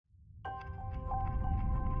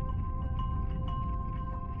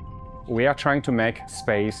We are trying to make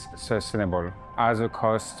space sustainable. As the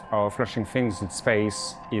cost of launching things in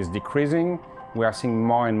space is decreasing, we are seeing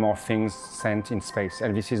more and more things sent in space,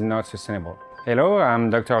 and this is not sustainable. Hello, I'm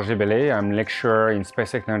Dr. Gilles Bailet. I'm lecturer in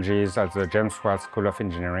space technologies at the James Watt School of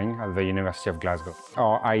Engineering at the University of Glasgow.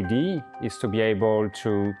 Our idea is to be able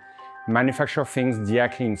to manufacture things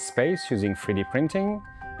directly in space using 3D printing,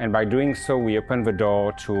 and by doing so, we open the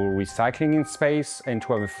door to recycling in space and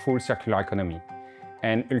to have a full circular economy.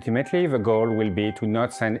 And ultimately, the goal will be to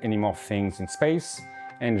not send any more things in space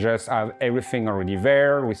and just have everything already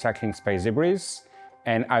there, recycling space debris,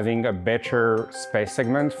 and having a better space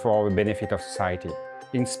segment for the benefit of society.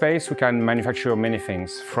 In space, we can manufacture many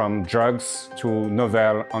things, from drugs to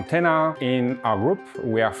novel antenna. In our group,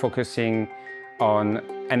 we are focusing on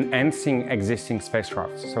enhancing existing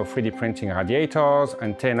spacecraft, so 3D printing radiators,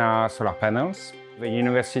 antennas, solar panels. The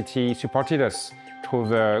university supported us through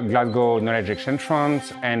the Glasgow Knowledge Exchange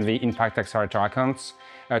Fund and the Impact Accelerator Account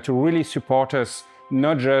to really support us,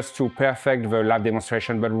 not just to perfect the lab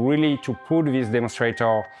demonstration, but really to put this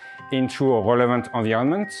demonstrator into a relevant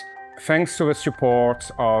environment. Thanks to the support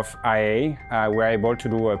of IAA, we're able to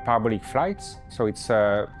do a parabolic flight. So it's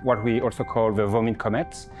what we also call the vomit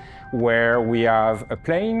comet, where we have a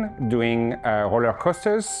plane doing roller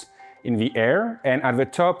coasters in the air, and at the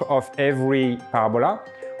top of every parabola,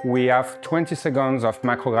 we have 20 seconds of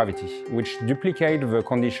microgravity, which duplicate the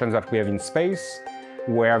conditions that we have in space,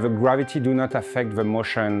 where the gravity do not affect the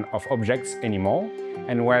motion of objects anymore.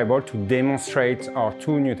 And we're able to demonstrate our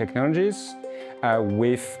two new technologies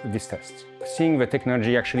with this test. Seeing the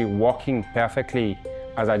technology actually working perfectly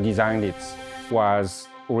as I designed it was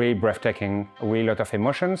really breathtaking, really a lot of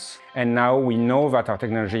emotions. And now we know that our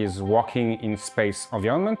technology is working in space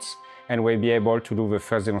environments, and we'll be able to do the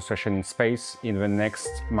first demonstration in space in the next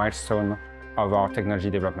milestone of our technology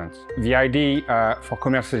development. The idea for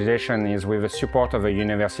commercialization is with the support of the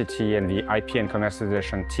university and the IP and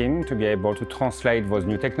commercialization team to be able to translate those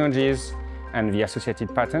new technologies and the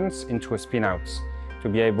associated patents into a spin-out, to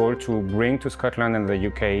be able to bring to Scotland and the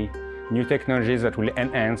UK new technologies that will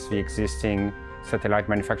enhance the existing satellite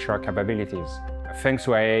manufacturer capabilities. Thanks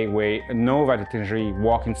to IAA, we know that the technology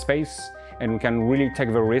works in space, and we can really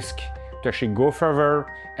take the risk to actually go further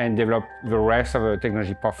and develop the rest of the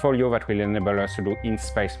technology portfolio that will enable us to do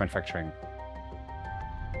in-space manufacturing.